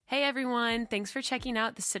everyone. Thanks for checking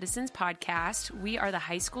out the Citizens Podcast. We are the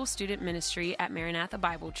high school student ministry at Maranatha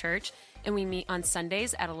Bible Church, and we meet on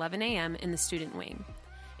Sundays at 11 a.m. in the student wing.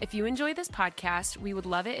 If you enjoy this podcast, we would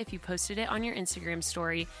love it if you posted it on your Instagram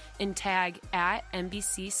story and tag at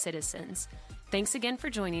MBC Citizens. Thanks again for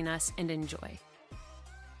joining us, and enjoy.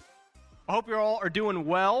 I hope you all are doing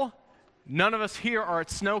well. None of us here are at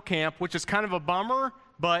snow camp, which is kind of a bummer,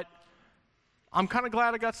 but I'm kind of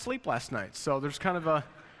glad I got sleep last night. So it's kind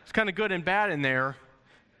of good and bad in there.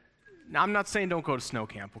 Now, I'm not saying don't go to snow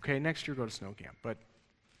camp, okay? Next year go to snow camp, but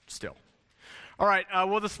still. All right,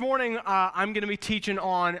 well, this morning I'm going to be teaching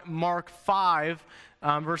on Mark 5,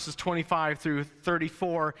 verses 25 through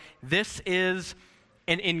 34. This is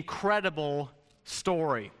an incredible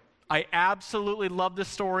story. I absolutely love this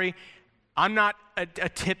story. I'm not a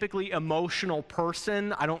typically emotional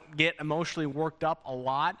person. I don't get emotionally worked up a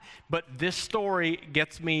lot, but this story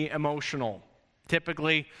gets me emotional.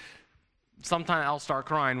 Typically, sometimes I'll start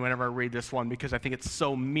crying whenever I read this one because I think it's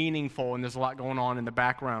so meaningful and there's a lot going on in the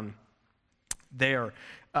background there.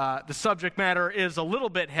 The subject matter is a little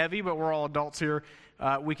bit heavy, but we're all adults here.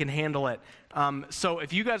 We can handle it. So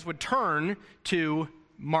if you guys would turn to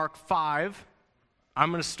Mark 5,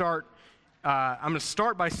 I'm going to start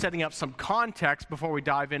by setting up some context before we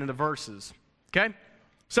dive into the verses, okay?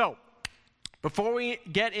 So, before we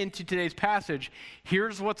get into today's passage,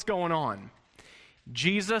 here's what's going on.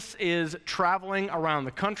 Jesus is traveling around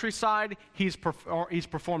the countryside. He's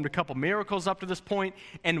performed a couple miracles up to this point,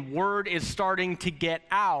 and word is starting to get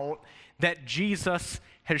out that Jesus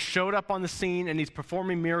has showed up on the scene, and he's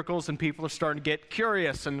performing miracles, and people are starting to get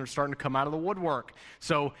curious, and they're starting to come out of the woodwork.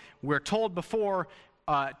 So, we're told before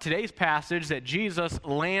today's passage that Jesus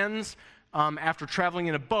lands after traveling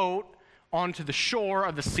in a boat onto the shore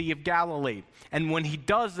of the Sea of Galilee. And when he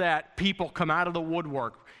does that, people come out of the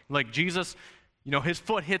woodwork. Like Jesus, his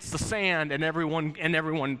foot hits the sand and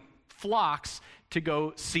everyone flocks to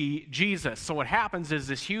go see Jesus. So what happens is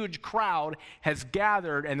this huge crowd has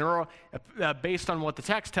gathered, and they're based on what the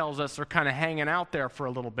text tells us, they're kind of hanging out there for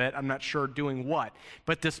a little bit. I'm not sure doing what.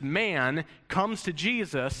 But this man comes to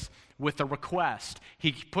Jesus with a request.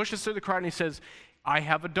 He pushes through the crowd and he says, I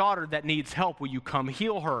have a daughter that needs help. Will you come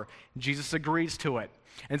heal her? Jesus agrees to it.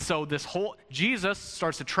 And so Jesus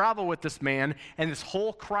starts to travel with this man, and this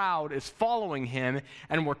whole crowd is following him,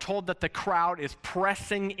 and we're told that the crowd is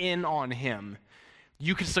pressing in on him.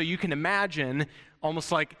 You can imagine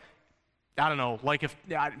almost like, I don't know, like if,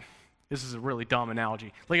 this is a really dumb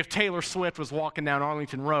analogy, like if Taylor Swift was walking down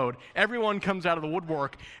Arlington Road, everyone comes out of the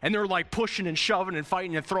woodwork, and they're like pushing and shoving and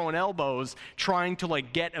fighting and throwing elbows, trying to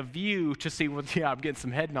like get a view to see what, I'm getting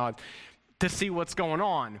some head nods, to see what's going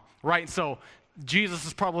on, right? So Jesus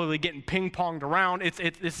is probably getting ping-ponged around.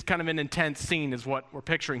 It's kind of an intense scene is what we're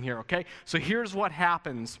picturing here, okay? So here's what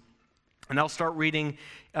happens. And I'll start reading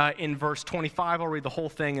in verse 25. I'll read the whole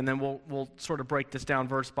thing, and then we'll sort of break this down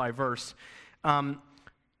verse by verse.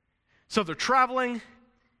 So they're traveling,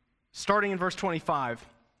 starting in verse 25.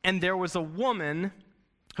 And there was a woman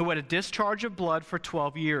who had a discharge of blood for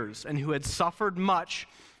 12 years, and who had suffered much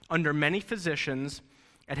under many physicians,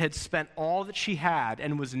 and had spent all that she had,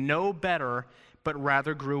 and was no better, but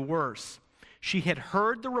rather grew worse. She had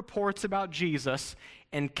heard the reports about Jesus,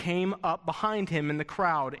 and came up behind him in the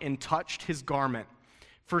crowd, and touched his garment.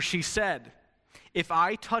 For she said, if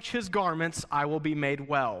I touch his garments, I will be made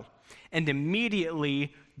well. And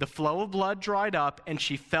immediately the flow of blood dried up, and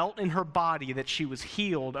she felt in her body that she was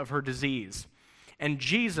healed of her disease. And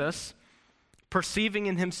Jesus, perceiving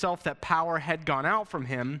in himself that power had gone out from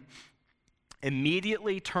him,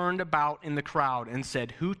 immediately turned about in the crowd and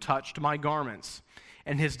said, who touched my garments?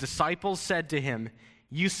 And his disciples said to him,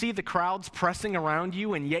 you see the crowds pressing around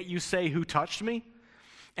you, and yet you say, who touched me?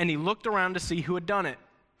 And he looked around to see who had done it.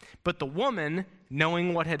 But the woman,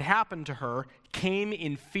 knowing what had happened to her, came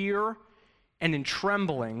in fear and in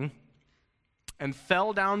trembling, and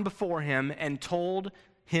fell down before him and told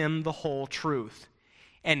him the whole truth.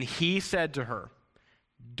 And he said to her,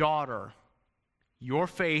 daughter, your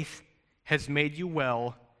faith has made you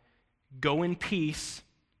well. Go in peace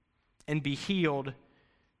and be healed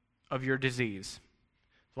of your disease.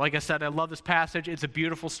 Like I said, I love this passage. It's a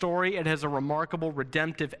beautiful story. It has a remarkable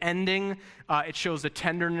redemptive ending. It shows the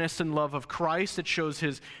tenderness and love of Christ. It shows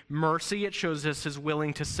his mercy. It shows us his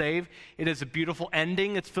willing to save. It is a beautiful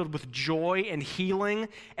ending. It's filled with joy and healing.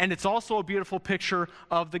 And it's also a beautiful picture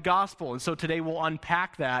of the gospel. And so today we'll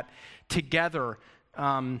unpack that together.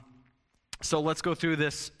 So let's go through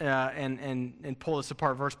this and pull this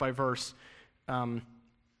apart verse by verse.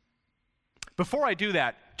 Before I do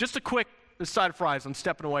that, just a quick side of fries. I'm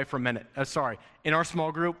stepping away for a minute. Sorry. In our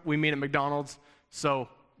small group, we meet at McDonald's, so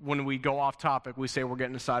when we go off topic, we say we're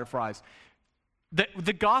getting a side of fries.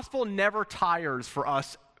 The gospel never tires for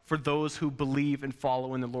us, for those who believe and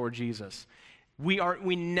follow in the Lord Jesus.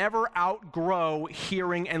 We never outgrow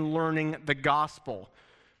hearing and learning the gospel.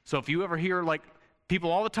 So if you ever hear like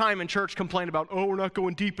people all the time in church complain about, oh, we're not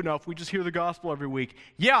going deep enough, we just hear the gospel every week.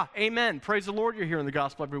 Yeah, amen. Praise the Lord you're hearing the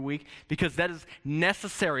gospel every week, because that is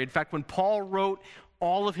necessary. In fact, when Paul wrote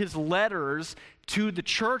all of his letters to the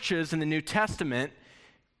churches in the New Testament,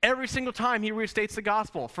 every single time he restates the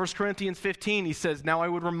gospel. 1 Corinthians 15, he says, now I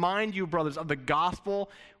would remind you, brothers, of the gospel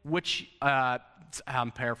which,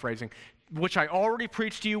 I'm paraphrasing, which I already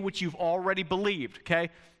preached to you, which you've already believed, okay?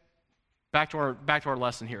 Back to our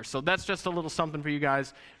lesson here. So that's just a little something for you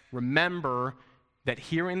guys. Remember that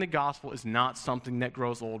hearing the gospel is not something that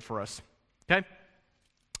grows old for us, okay?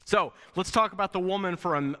 So let's talk about the woman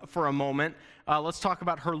for a moment. Let's talk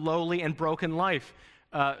about her lowly and broken life.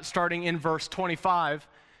 Starting in verse 25,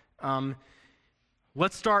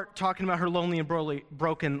 let's start talking about her lonely and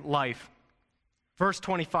broken life. Verse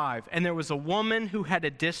 25, and there was a woman who had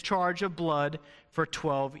a discharge of blood for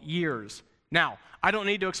 12 years. Now, I don't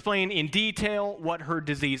need to explain in detail what her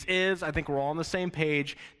disease is. I think we're all on the same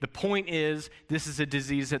page. The point is, this is a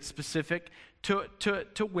disease that's specific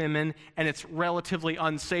to women, and it's relatively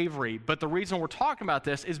unsavory. But the reason we're talking about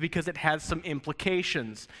this is because it has some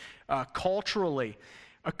implications culturally.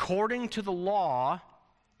 According to the law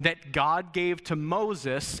that God gave to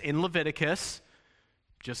Moses in Leviticus,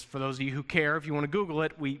 just for those of you who care, if you want to Google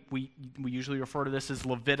it, we usually refer to this as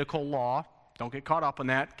Levitical law. Don't get caught up on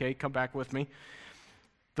that, okay? Come back with me.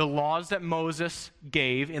 The laws that Moses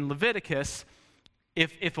gave in Leviticus,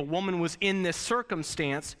 if a woman was in this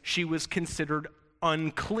circumstance, she was considered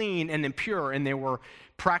unclean and impure, and there were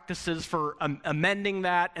practices for amending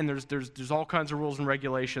that, and there's all kinds of rules and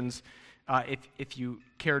regulations. If you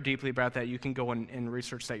care deeply about that, you can go and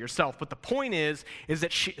research that yourself. But the point is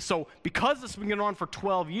that because this has been going on for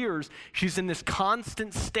 12 years, she's in this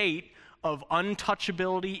constant state of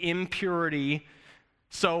untouchability, impurity.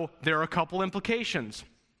 So there are a couple implications.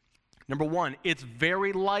 Number one, it's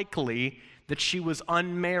very likely that she was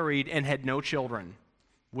unmarried and had no children,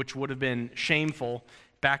 which would have been shameful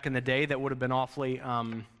back in the day. That would have been awfully...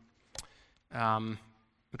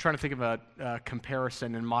 I'm trying to think of a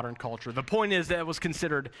comparison in modern culture. The point is that it was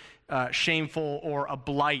considered shameful or a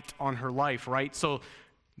blight on her life, right? So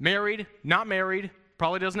married, not married,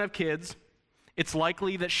 probably doesn't have kids. It's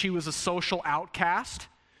likely that she was a social outcast.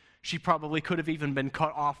 She probably could have even been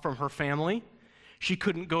cut off from her family. She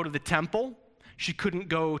couldn't go to the temple. She couldn't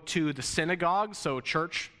go to the synagogue, so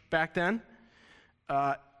church back then.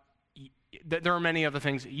 There are many other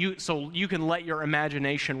things. So you can let your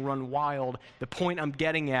imagination run wild. The point I'm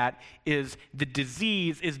getting at is the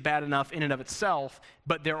disease is bad enough in and of itself,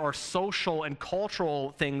 but there are social and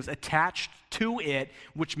cultural things attached to it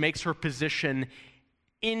which makes her position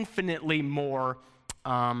infinitely more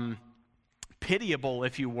pitiable,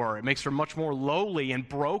 if you were. It makes her much more lowly and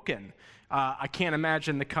broken. I can't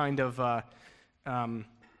imagine the kind of...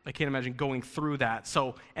 I can't imagine going through that.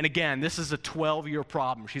 So, and again, this is a 12-year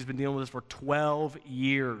problem. She's been dealing with this for 12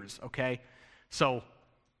 years, okay? So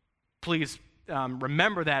please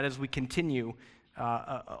remember that as we continue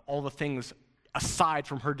all the things aside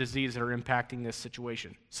from her disease that are impacting this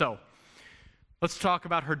situation. So let's talk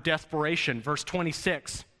about her desperation. Verse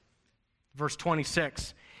 26. Verse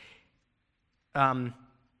 26. There's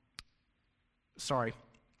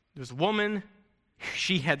a woman.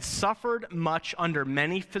 She had suffered much under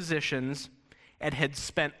many physicians and had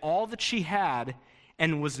spent all that she had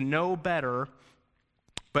and was no better,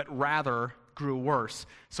 but rather grew worse.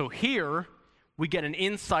 So here we get an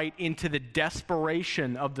insight into the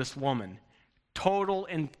desperation of this woman. Total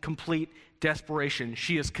and complete desperation.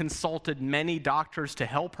 She has consulted many doctors to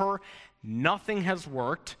help her. Nothing has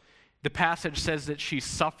worked. The passage says that she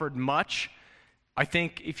suffered much. I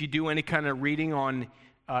think if you do any kind of reading on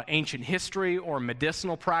ancient history or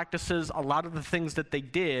medicinal practices, a lot of the things that they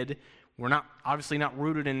did were obviously not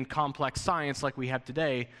rooted in complex science like we have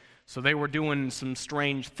today, so they were doing some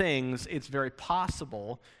strange things. It's very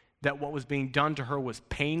possible that what was being done to her was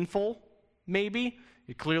painful, maybe.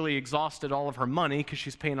 It clearly exhausted all of her money because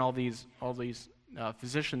she's paying all these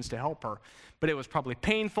physicians to help her. But it was probably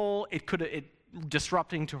painful. It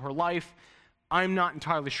disrupting to her life. I'm not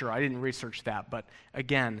entirely sure. I didn't research that. But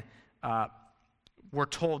again, we're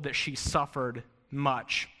told that she suffered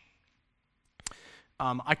much.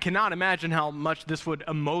 I cannot imagine how much this would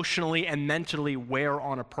emotionally and mentally wear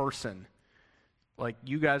on a person. Like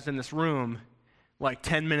you guys in this room, like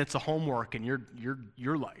 10 minutes of homework, and you're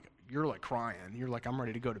like crying. You're like, I'm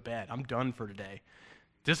ready to go to bed. I'm done for today.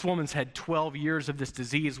 This woman's had 12 years of this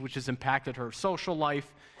disease, which has impacted her social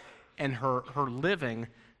life and her living.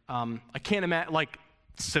 I can't imagine, like,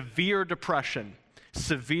 severe depression,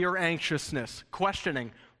 severe anxiousness,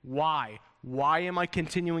 questioning, why? Why am I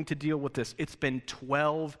continuing to deal with this? It's been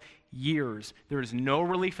 12 years. There is no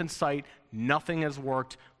relief in sight. Nothing has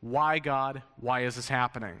worked. Why, God? Why is this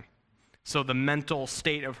happening? So the mental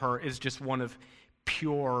state of her is just one of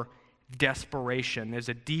pure desperation.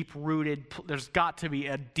 There's got to be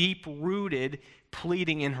a deep-rooted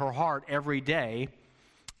pleading in her heart every day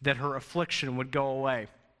that her affliction would go away.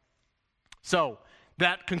 So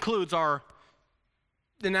that concludes our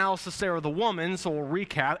analysis there of the woman. So we'll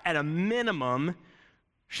recap. At a minimum,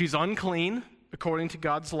 she's unclean, according to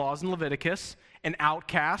God's laws in Leviticus, an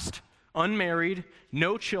outcast, unmarried,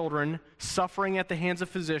 no children, suffering at the hands of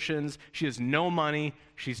physicians. She has no money.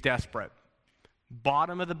 She's desperate.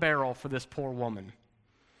 Bottom of the barrel for this poor woman.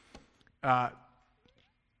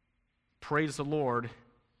 Praise the Lord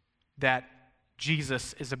that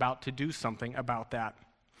Jesus is about to do something about that.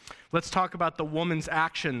 Let's talk about the woman's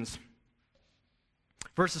actions.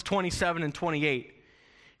 Verses 27 and 28.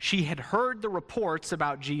 She had heard the reports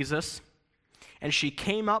about Jesus, and she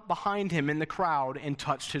came up behind him in the crowd and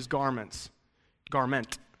touched his garment.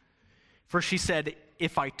 For she said,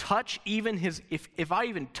 if I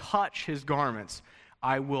even touch his garments,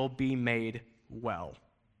 I will be made well.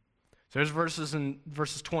 So there's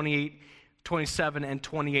verses 28, 27, and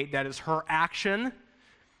 28. That is her action.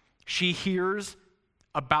 She hears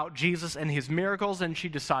about Jesus and his miracles, and she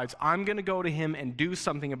decides, I'm going to go to him and do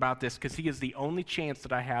something about this because he is the only chance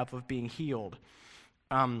that I have of being healed.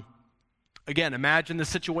 Again, imagine the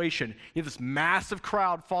situation. You have this massive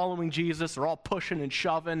crowd following Jesus. They're all pushing and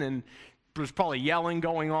shoving, and there's probably yelling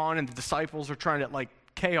going on, and the disciples are trying to, like,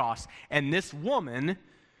 chaos. And this woman,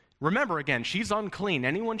 remember again, she's unclean.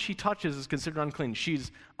 Anyone she touches is considered unclean.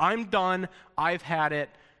 I'm done. I've had it.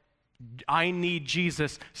 I need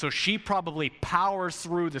Jesus. So she probably powers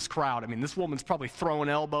through this crowd. I mean, this woman's probably throwing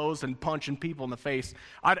elbows and punching people in the face.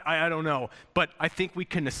 I don't know. But I think we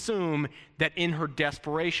can assume that in her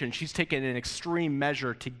desperation, she's taken an extreme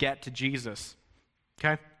measure to get to Jesus.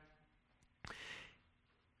 Okay?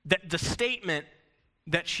 The statement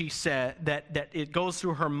that she said, that it goes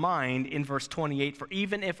through her mind in verse 28, for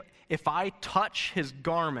even if I touch his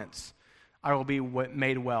garments, I will be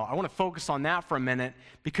made well. I want to focus on that for a minute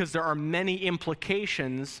because there are many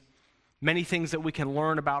implications, many things that we can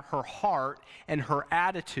learn about her heart and her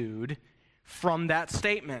attitude from that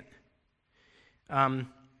statement.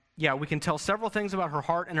 We can tell several things about her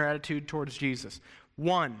heart and her attitude towards Jesus.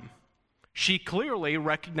 One, she clearly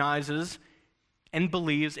recognizes and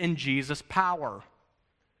believes in Jesus' power.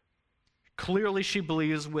 Clearly, she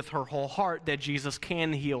believes with her whole heart that Jesus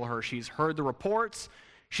can heal her. She's heard the reports.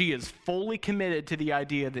 She is fully committed to the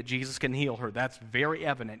idea that Jesus can heal her. That's very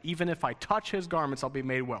evident. Even if I touch his garments, I'll be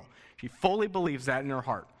made well. She fully believes that in her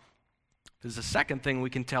heart. There's a second thing we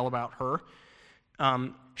can tell about her.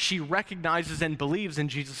 She recognizes and believes in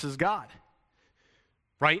Jesus as God.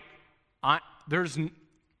 Right?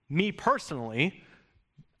 Me personally,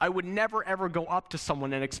 I would never, ever go up to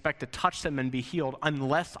someone and expect to touch them and be healed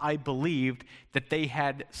unless I believed that they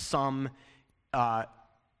had some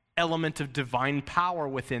element of divine power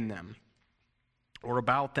within them or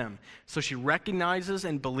about them. So she recognizes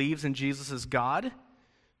and believes in Jesus as God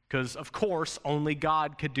because, of course, only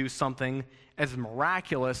God could do something as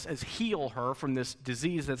miraculous as heal her from this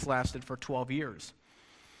disease that's lasted for 12 years.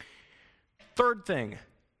 Third thing,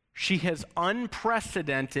 she has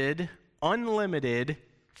unprecedented, unlimited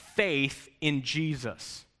faith in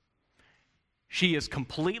Jesus. She is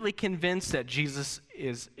completely convinced that Jesus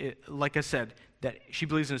is, like I said, that she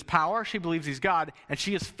believes in his power, she believes he's God, and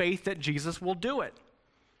she has faith that Jesus will do it.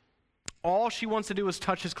 All she wants to do is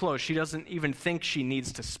touch his clothes. She doesn't even think she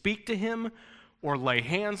needs to speak to him or lay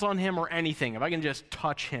hands on him or anything. If I can just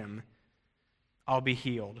touch him, I'll be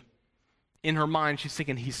healed. In her mind, she's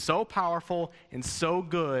thinking, he's so powerful and so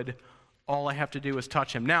good, all I have to do is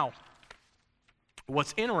touch him. Now,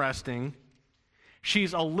 what's interesting,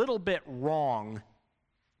 she's a little bit wrong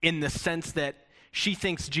in the sense that she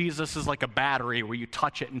thinks Jesus is like a battery where you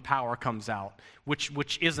touch it and power comes out,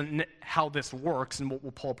 which isn't how this works, and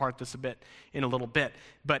we'll pull apart this in a little bit.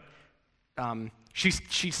 But she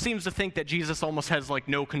seems to think that Jesus almost has like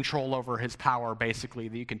no control over his power, basically,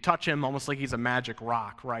 that you can touch him almost like he's a magic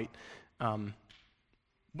rock, right?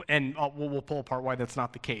 And we'll pull apart why that's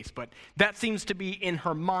not the case. But that seems to be in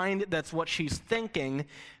her mind. That's what she's thinking.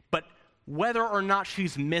 But whether or not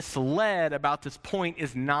she's misled about this point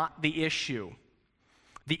is not the issue.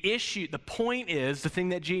 The point is, the thing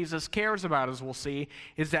that Jesus cares about, as we'll see,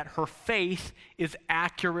 is that her faith is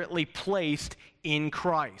accurately placed in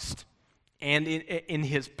Christ and in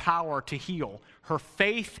his power to heal. Her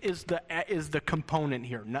faith is the component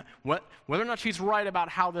here. Whether or not she's right about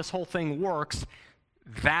how this whole thing works,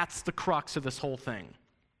 that's the crux of this whole thing.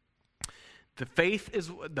 The faith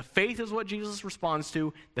is what Jesus responds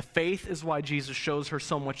to. The faith is why Jesus shows her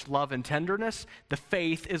so much love and tenderness. The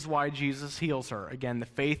faith is why Jesus heals her. Again, the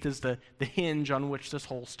faith is the hinge on which this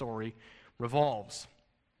whole story revolves.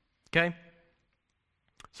 Okay?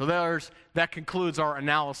 So that concludes our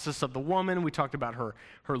analysis of the woman. We talked about her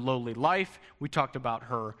lowly life. We talked about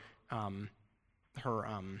her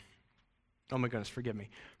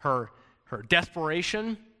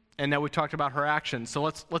desperation. And now we talked about her actions. So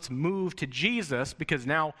let's move to Jesus, because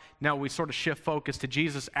now we sort of shift focus to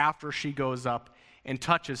Jesus after she goes up and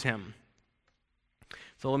touches him.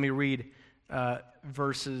 So let me read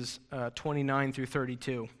verses 29 through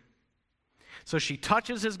 32. So she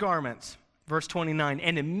touches his garments, verse 29,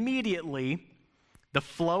 and immediately the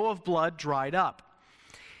flow of blood dried up,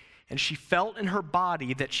 and she felt in her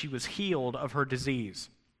body that she was healed of her disease.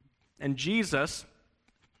 And Jesus,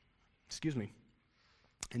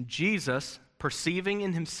 perceiving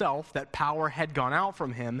in himself that power had gone out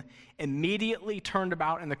from him, immediately turned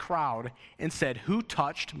about in the crowd and said, "Who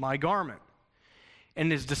touched my garment?"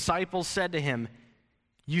 And his disciples said to him,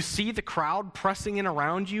 "You see the crowd pressing in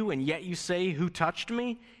around you, and yet you say, 'Who touched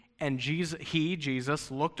me?'" And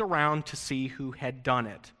Jesus, looked around to see who had done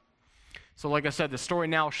it. So like I said, the story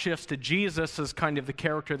now shifts to Jesus as kind of the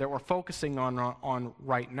character that we're focusing on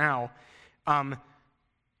right now.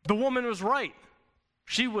 The woman was right.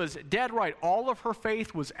 She was dead right. All of her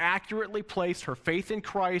faith was accurately placed. Her faith in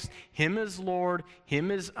Christ, him as Lord,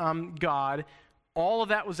 him as God, all of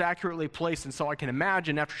that was accurately placed. And so I can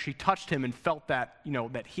imagine after she touched him and felt that,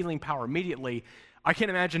 that healing power immediately, I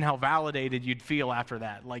can't imagine how validated you'd feel after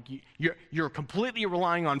that. Like you're completely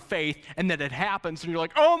relying on faith, and then it happens, and you're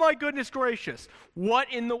like, "Oh my goodness gracious!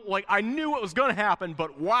 I knew it was going to happen,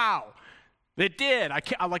 but wow, it did!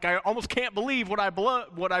 I almost can't believe what I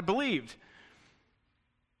believed."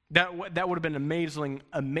 That would have been an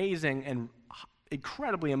amazing, and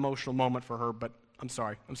incredibly emotional moment for her. But I'm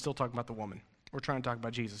sorry, I'm still talking about the woman. We're trying to talk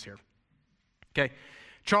about Jesus here. Okay,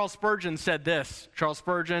 Charles Spurgeon said this. Charles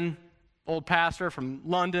Spurgeon, old pastor from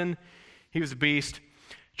London, he was a beast.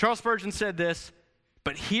 Charles Spurgeon said this,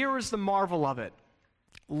 "But here is the marvel of it.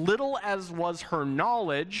 Little as was her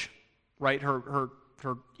knowledge," right, her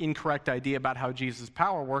incorrect idea about how Jesus'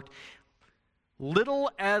 power worked,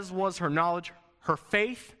 little as was her knowledge, her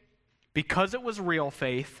faith, because it was real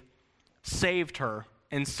faith, saved her,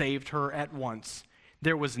 and saved her at once.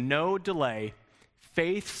 There was no delay.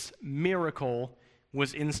 Faith's miracle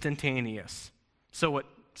was instantaneous. So what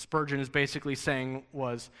Spurgeon is basically saying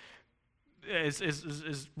is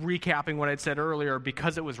recapping what I'd said earlier.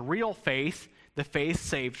 Because it was real faith, the faith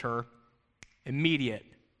saved her. Immediate,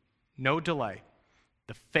 no delay.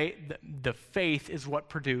 The faith is what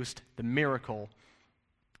produced the miracle,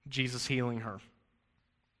 Jesus healing her.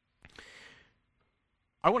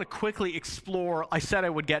 I want to quickly explore, I said I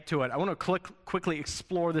would get to it. I want to quickly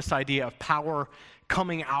explore this idea of power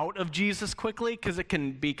coming out of Jesus quickly, because it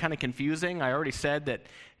can be kind of confusing. I already said that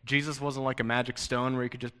Jesus wasn't like a magic stone where you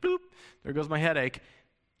could just, boop, there goes my headache.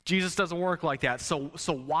 Jesus doesn't work like that. So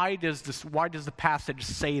why does the passage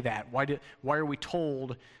say that? Why are we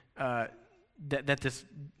told why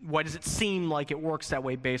does it seem like it works that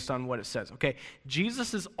way based on what it says? Okay,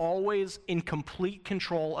 Jesus is always in complete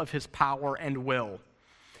control of his power and will.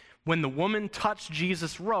 When the woman touched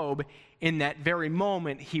Jesus' robe, in that very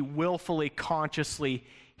moment, he willfully, consciously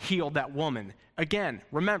healed that woman. Again,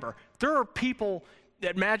 remember, there are people,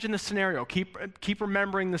 imagine the scenario, keep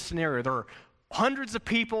remembering the scenario. There are hundreds of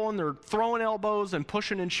people, and they're throwing elbows and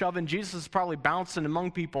pushing and shoving. Jesus is probably bouncing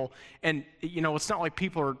among people, and it's not like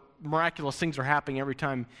miraculous things are happening every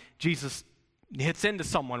time Jesus hits into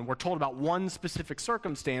someone. We're told about one specific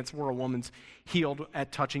circumstance where a woman's healed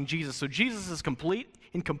at touching Jesus. So Jesus is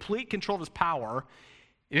in complete control of his power.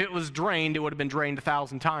 If it was drained, it would have been drained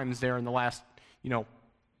 1,000 times there in the last,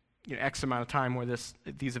 X amount of time where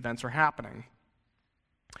these events are happening.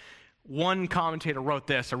 One commentator wrote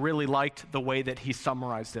this. I really liked the way that he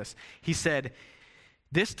summarized this. He said,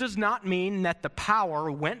 "This does not mean that the power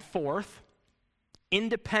went forth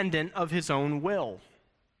independent of his own will.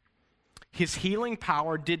 His healing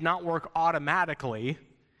power did not work automatically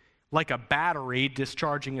like a battery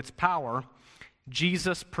discharging its power.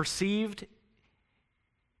 Jesus perceived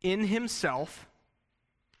in himself,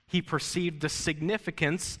 he perceived the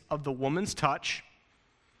significance of the woman's touch,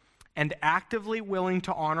 and actively willing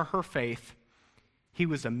to honor her faith, he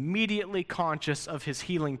was immediately conscious of his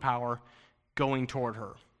healing power going toward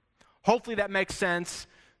her. Hopefully that makes sense.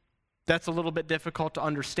 That's a little bit difficult to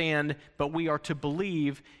understand, but we are to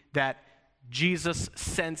believe that Jesus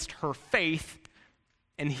sensed her faith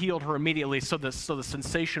and healed her immediately. So the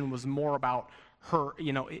sensation was more about her,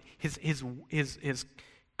 his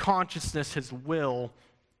consciousness, his will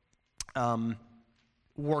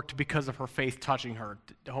worked because of her faith touching her.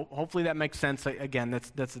 Hopefully that makes sense. Again,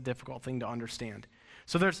 that's a difficult thing to understand.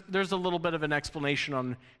 So there's a little bit of an explanation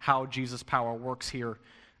on how Jesus' power works here.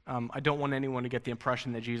 I don't want anyone to get the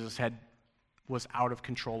impression that Jesus was out of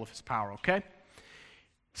control of his power, okay?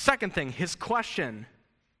 Second thing, his question,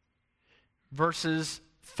 verses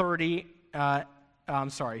 30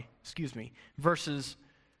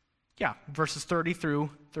 through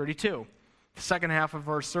 32. The second half of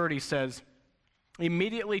verse 30 says, he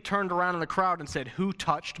immediately turned around in the crowd and said, "Who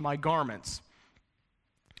touched my garments?"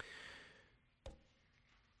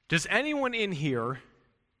 Does anyone in here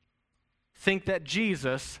think that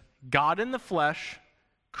Jesus, God in the flesh,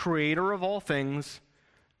 creator of all things,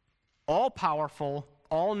 all-powerful,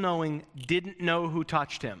 all-knowing, didn't know who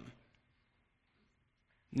touched him?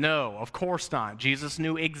 No, of course not. Jesus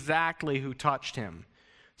knew exactly who touched him.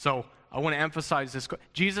 So I want to emphasize this.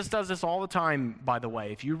 Jesus does this all the time, by the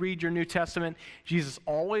way. If you read your New Testament, Jesus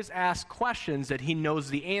always asks questions that he knows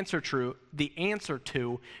the answer to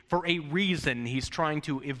for a reason. He's trying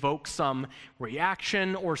to evoke some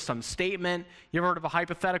reaction or some statement. You ever heard of a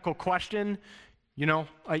hypothetical question?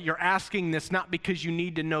 You're asking this not because you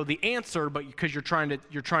need to know the answer, but because you're trying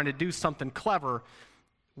to do something clever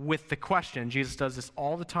with the question. Jesus does this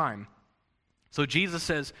all the time. So Jesus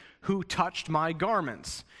says, "Who touched my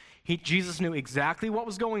garments?" Jesus knew exactly what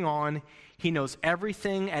was going on. He knows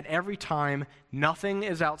everything at every time. Nothing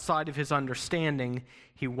is outside of his understanding.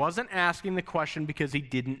 He wasn't asking the question because he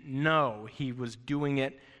didn't know. He was doing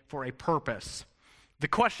it for a purpose. The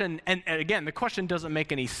question, and again, the question doesn't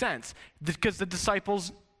make any sense because the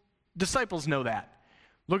disciples know that.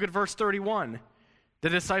 Look at verse 31. The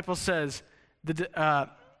disciple says, and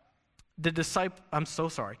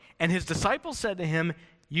his disciples said to him,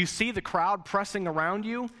 "You see the crowd pressing around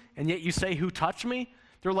you, and yet you say, 'Who touched me?'"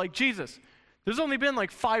 They're like, "Jesus, there's only been like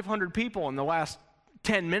 500 people in the last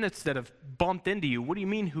 10 minutes that have bumped into you. What do you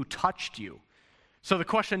mean, who touched you?" So the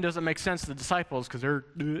question doesn't make sense to the disciples because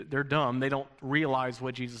they're dumb. They don't realize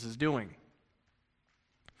what Jesus is doing.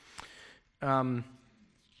 So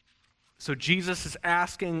Jesus is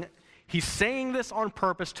asking, he's saying this on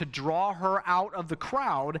purpose to draw her out of the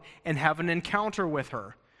crowd and have an encounter with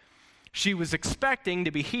her. She was expecting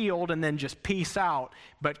to be healed and then just peace out,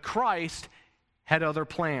 but Christ had other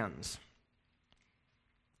plans.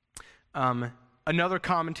 Another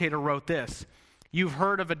commentator wrote this: "You've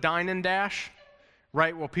heard of a dine and dash,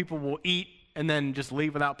 right? Well, people will eat and then just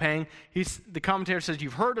leave without paying." The commentator says,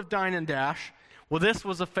 "You've heard of dine and dash. Well, this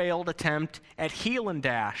was a failed attempt at heel and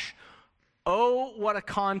dash. Oh, what a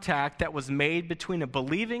contact that was made between a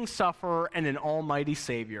believing sufferer and an almighty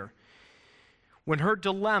Savior. When her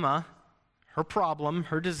dilemma, her problem,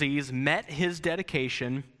 her disease met his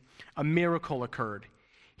dedication, a miracle occurred.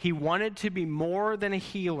 He wanted to be more than a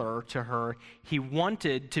healer to her. He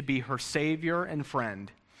wanted to be her Savior and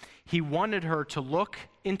friend. He wanted her to look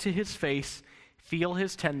into his face, feel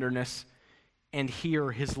his tenderness, and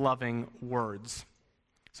hear his loving words."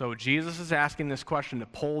 So Jesus is asking this question to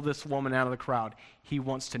pull this woman out of the crowd. He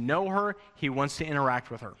wants to know her. He wants to interact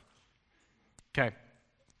with her. Okay,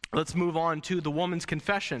 let's move on to the woman's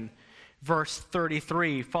confession. Verse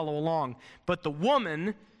 33, follow along. "But the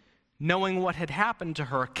woman, knowing what had happened to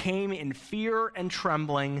her, came in fear and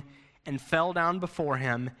trembling and fell down before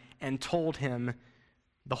him and told him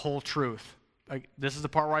the whole truth." This is the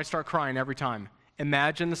part where I start crying every time.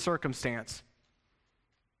 Imagine the circumstance.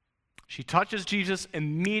 She touches Jesus,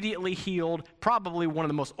 immediately healed. Probably one of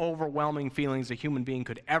the most overwhelming feelings a human being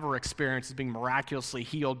could ever experience is being miraculously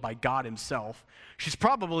healed by God himself. She's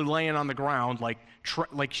probably laying on the ground like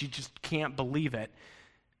she just can't believe it.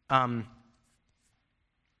 And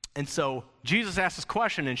so Jesus asks this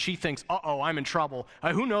question, and she thinks, uh-oh, I'm in trouble.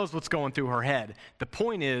 Who knows what's going through her head? The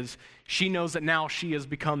point is, she knows that now she has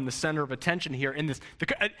become the center of attention here.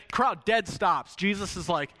 The crowd dead stops. Jesus is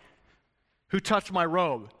like, "Who touched my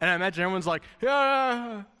robe?" And I imagine everyone's like,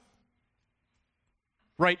 "Yeah."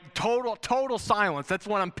 Right? Total silence. That's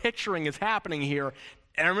what I'm picturing is happening here.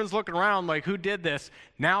 Everyone's looking around like, who did this?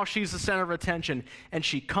 Now she's the center of attention. And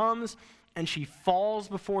she comes and she falls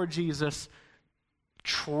before Jesus,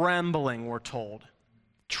 trembling, we're told.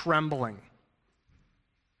 Trembling.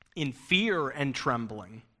 In fear and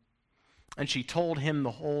trembling. and she told him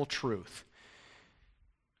the whole truth.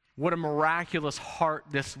 What a miraculous heart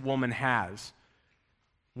this woman has.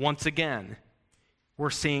 Once again, we're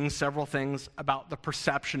seeing several things about the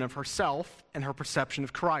perception of herself and her perception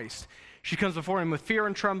of Christ. She comes before him with fear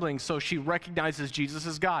and trembling, so she recognizes Jesus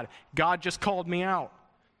as God. God just called me out.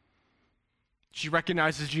 She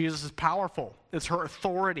recognizes Jesus as powerful. It's her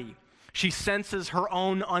authority. She senses her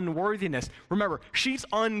own unworthiness. Remember, she's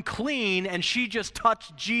unclean and she just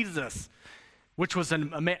touched Jesus, which was,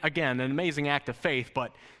 again, an amazing act of faith.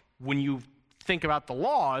 But when you think about the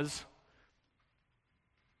laws,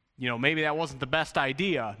 maybe that wasn't the best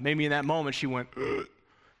idea. Maybe in that moment she went,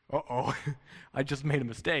 uh-oh, I just made a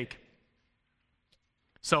mistake.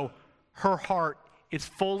 So her heart is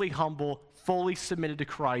fully humble, fully submitted to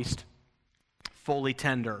Christ, fully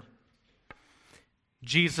tender.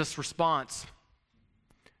 Jesus' response,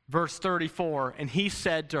 verse 34, and he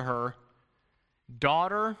said to her,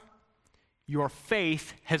 "Daughter, your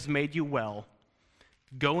faith has made you well.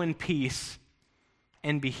 Go in peace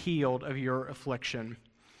and be healed of your affliction."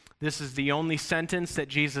 This is the only sentence that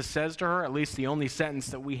Jesus says to her, at least the only sentence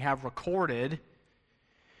that we have recorded.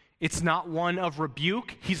 It's not one of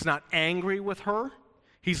rebuke. He's not angry with her.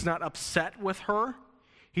 He's not upset with her.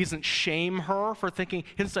 He doesn't shame her for thinking.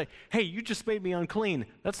 He doesn't say, "Hey, you just made me unclean."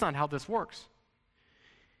 That's not how this works.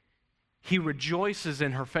 He rejoices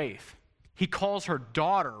in her faith. He calls her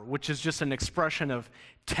daughter, which is just an expression of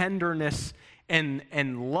tenderness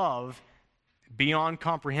and love beyond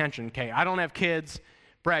comprehension. Okay, I don't have kids.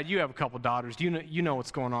 Brad, you have a couple daughters. You know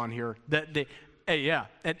what's going on here.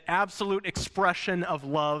 An absolute expression of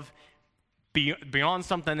love beyond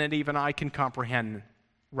something that even I can comprehend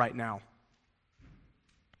right now.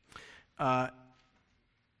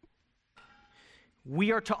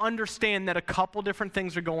 We are to understand that a couple different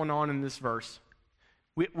things are going on in this verse.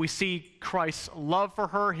 We see Christ's love for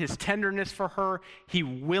her, his tenderness for her. He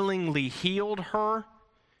willingly healed her.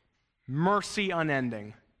 Mercy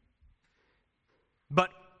unending.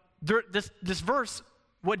 But this verse,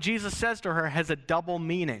 what Jesus says to her, has a double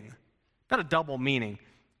meaning. Not a double meaning.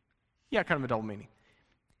 Yeah, kind of a double meaning.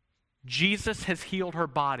 Jesus has healed her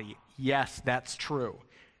body. Yes, that's true.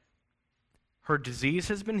 Her disease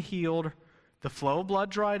has been healed. The flow of blood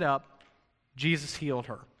dried up. Jesus healed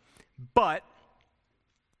her. But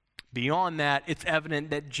beyond that, it's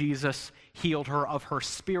evident that Jesus healed her of her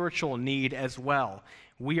spiritual need as well.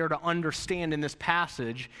 We are to understand in this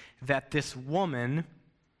passage that this woman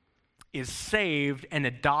is saved and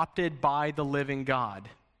adopted by the living God.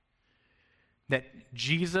 That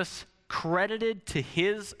Jesus credited to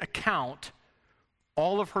his account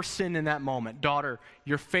all of her sin in that moment. Daughter,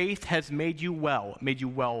 your faith has made you well. It made you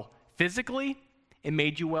well physically. It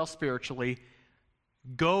made you well spiritually.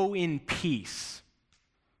 Go in peace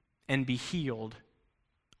and be healed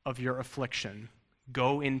of your affliction.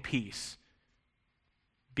 Go in peace.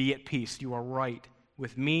 Be at peace. You are right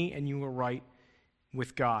with me and you are right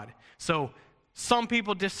with God. So some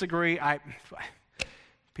people disagree.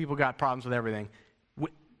 People got problems with everything.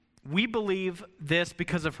 We believe this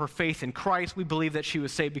because of her faith in Christ. We believe that she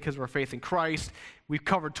was saved because of her faith in Christ. We've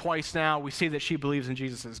covered twice now. We see that she believes in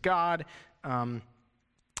Jesus as God.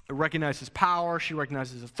 Recognizes power. She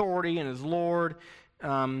recognizes authority and as Lord.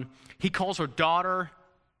 He calls her daughter.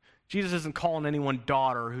 Jesus isn't calling anyone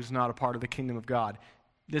daughter who's not a part of the kingdom of God.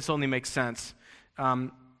 This only makes sense.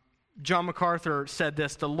 John MacArthur said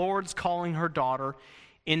this: the Lord's calling her daughter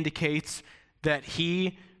indicates that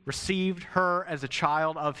he received her as a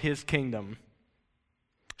child of his kingdom.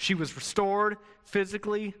 She was restored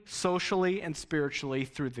physically, socially, and spiritually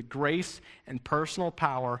through the grace and personal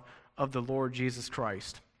power of the Lord Jesus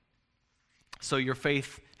Christ. So your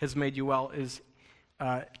faith has made you well is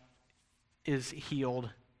healed.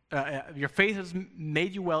 Your faith has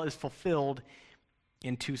made you well is fulfilled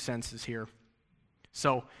in two senses here.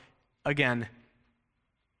 So, again,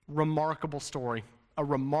 remarkable story. A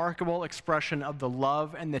remarkable expression of the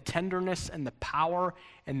love and the tenderness and the power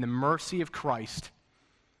and the mercy of Christ.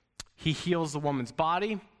 He heals the woman's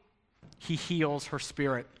body. He heals her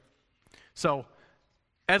spirit. So,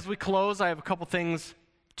 as we close, I have a couple things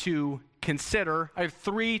to consider. I have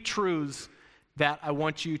three truths that I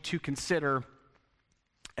want you to consider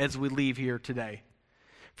as we leave here today.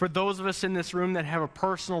 For those of us in this room that have a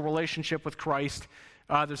personal relationship with Christ,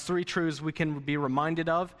 there's three truths we can be reminded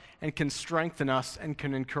of and can strengthen us and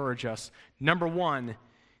can encourage us. Number one,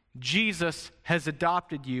 Jesus has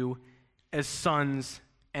adopted you as sons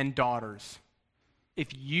and daughters. If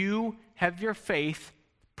you have your faith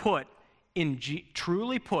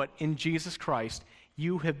truly put in Jesus Christ,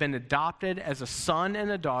 you have been adopted as a son and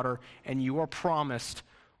a daughter, and you are promised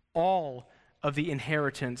all of the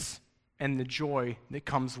inheritance and the joy that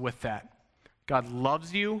comes with that. God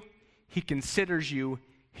loves you. He considers you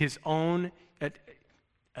his own,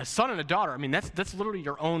 a son and a daughter. I mean, that's literally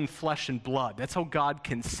your own flesh and blood. That's how God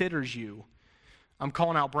considers you. I'm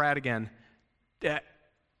calling out Brad again.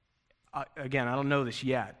 Again, I don't know this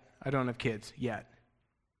yet. I don't have kids yet.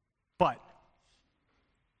 But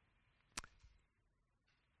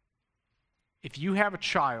if you have a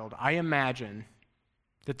child, I imagine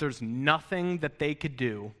that there's nothing that they could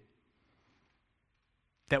do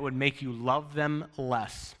that would make you love them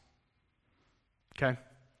less. Okay?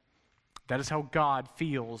 That is how God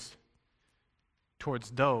feels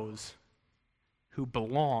towards those who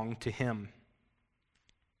belong to him.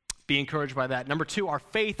 Be encouraged by that. Number 2, our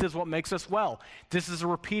faith is what makes us well. This is a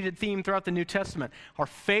repeated theme throughout the New Testament. Our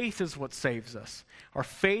faith is what saves us. Our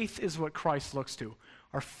faith is what Christ looks to.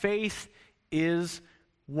 Our faith is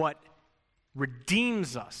what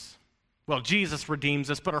redeems us. Well, Jesus redeems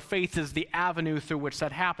us, but our faith is the avenue through which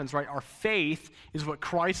that happens, right? Our faith is what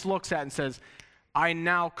Christ looks at and says, I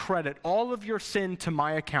now credit all of your sin to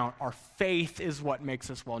my account. Our faith is what makes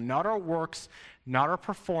us well. Not our works, not our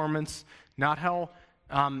performance, not how,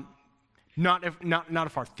 not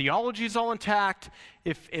if our theology is all intact,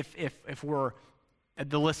 if we're,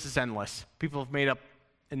 the list is endless. People have made up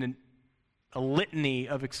a litany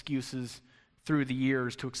of excuses through the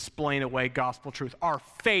years to explain away gospel truth. Our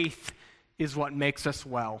faith is what makes us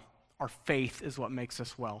well. Our faith is what makes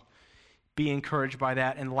us well. Be encouraged by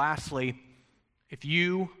that. And lastly, if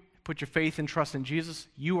you put your faith and trust in Jesus,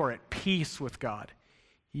 you are at peace with God.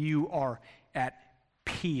 You are at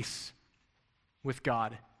peace with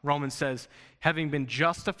God. Romans says, having been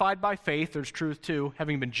justified by faith, there's truth too,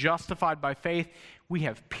 having been justified by faith, we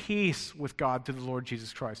have peace with God through the Lord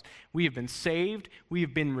Jesus Christ. We have been saved. We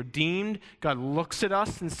have been redeemed. God looks at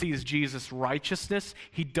us and sees Jesus' righteousness.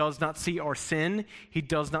 He does not see our sin. He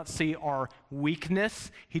does not see our weakness.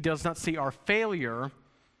 He does not see our failure.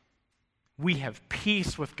 We have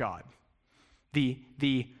peace with God. The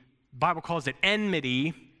Bible calls it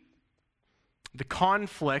enmity, the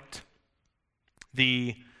conflict,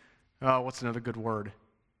 what's another good word?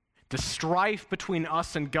 The strife between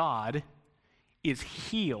us and God is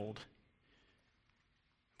healed.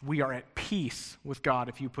 We are at peace with God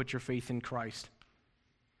if you put your faith in Christ.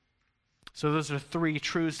 So those are 3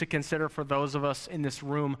 truths to consider for those of us in this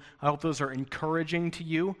room. I hope those are encouraging to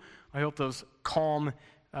you. I hope those calm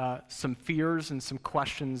some fears and some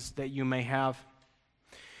questions that you may have.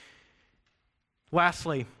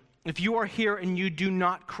 Lastly, if you are here and you do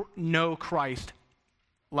not know Christ,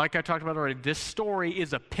 like I talked about already, this story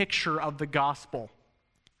is a picture of the gospel.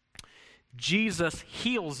 Jesus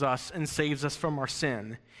heals us and saves us from our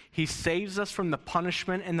sin. He saves us from the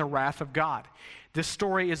punishment and the wrath of God. This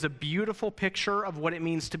story is a beautiful picture of what it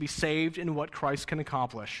means to be saved and what Christ can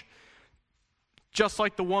accomplish. Just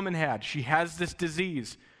like the woman had. She has this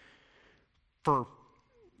disease for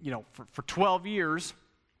 12 years.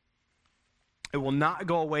 It will not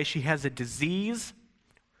go away. She has a disease.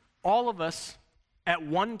 All of us at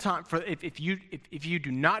one time, if you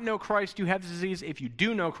do not know Christ, you have the disease. If you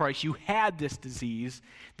do know Christ, you had this disease.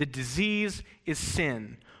 The disease is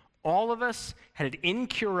sin. All of us had an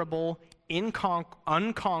incurable,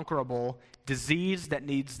 unconquerable disease that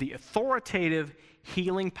needs the authoritative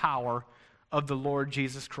healing power of the Lord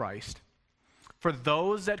Jesus Christ. For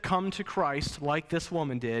those that come to Christ, like this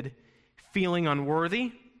woman did, feeling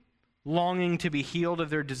unworthy, longing to be healed of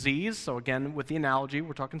their disease, so again, with the analogy,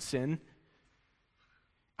 we're talking sin,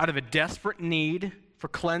 out of a desperate need for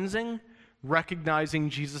cleansing, recognizing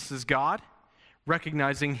Jesus as God,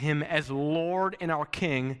 recognizing him as Lord and our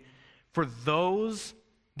King, for those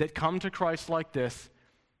that come to Christ like this,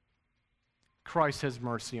 Christ has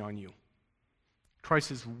mercy on you.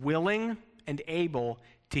 Christ is willing and able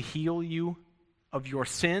to heal you of your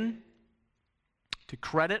sin, to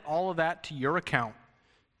credit all of that to your account.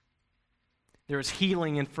 There is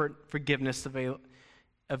healing and forgiveness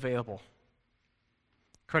available.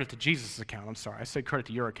 Credit to Jesus' account. I'm sorry. I said credit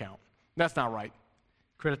to your account. That's not right.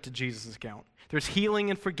 Credit to Jesus' account. There's healing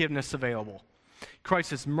and forgiveness available.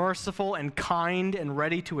 Christ is merciful and kind and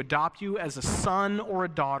ready to adopt you as a son or a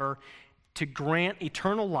daughter, to grant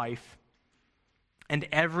eternal life and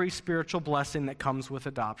every spiritual blessing that comes with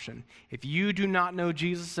adoption. If you do not know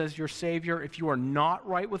Jesus as your Savior, if you are not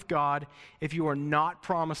right with God, if you are not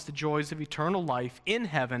promised the joys of eternal life in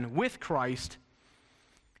heaven with Christ,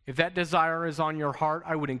 if that desire is on your heart,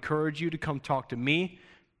 I would encourage you to come talk to me.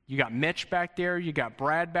 You got Mitch back there. You got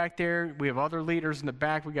Brad back there. We have other leaders in the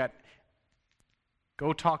back.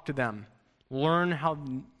 Go talk to them. Learn how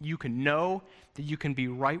you can know that you can be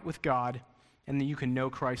right with God and that you can know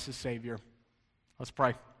Christ as Savior. Let's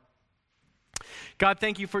pray. God,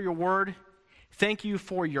 thank you for your word. Thank you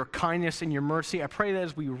for your kindness and your mercy. I pray that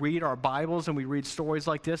as we read our Bibles and we read stories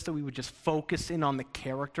like this, that we would just focus in on the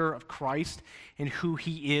character of Christ and who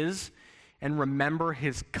he is, and remember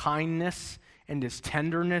his kindness and his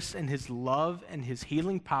tenderness and his love and his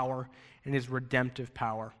healing power and his redemptive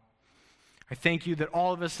power. I thank you that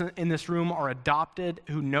all of us in this room are adopted,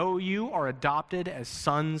 who know you are adopted as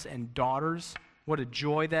sons and daughters. What a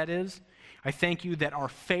joy that is. I thank you that our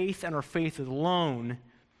faith and our faith alone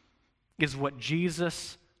is what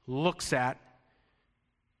Jesus looks at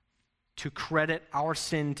to credit our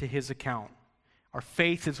sin to his account. Our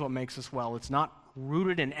faith is what makes us well. It's not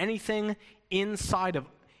rooted in anything inside of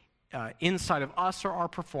us or our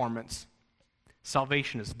performance.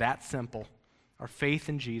 Salvation is that simple. Our faith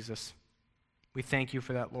in Jesus. We thank you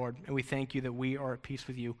for that, Lord, and we thank you that we are at peace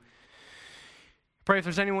with you. I pray if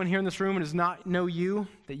there's anyone here in this room who does not know you,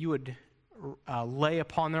 that you would lay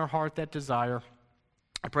upon their heart that desire.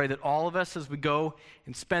 I pray that all of us, as we go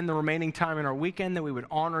and spend the remaining time in our weekend, that we would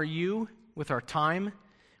honor you with our time,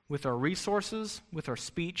 with our resources, with our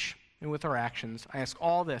speech, and with our actions. I ask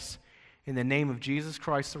all this in the name of Jesus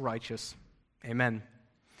Christ the righteous. Amen.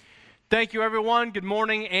 Thank you, everyone. Good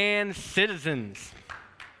morning, and citizens.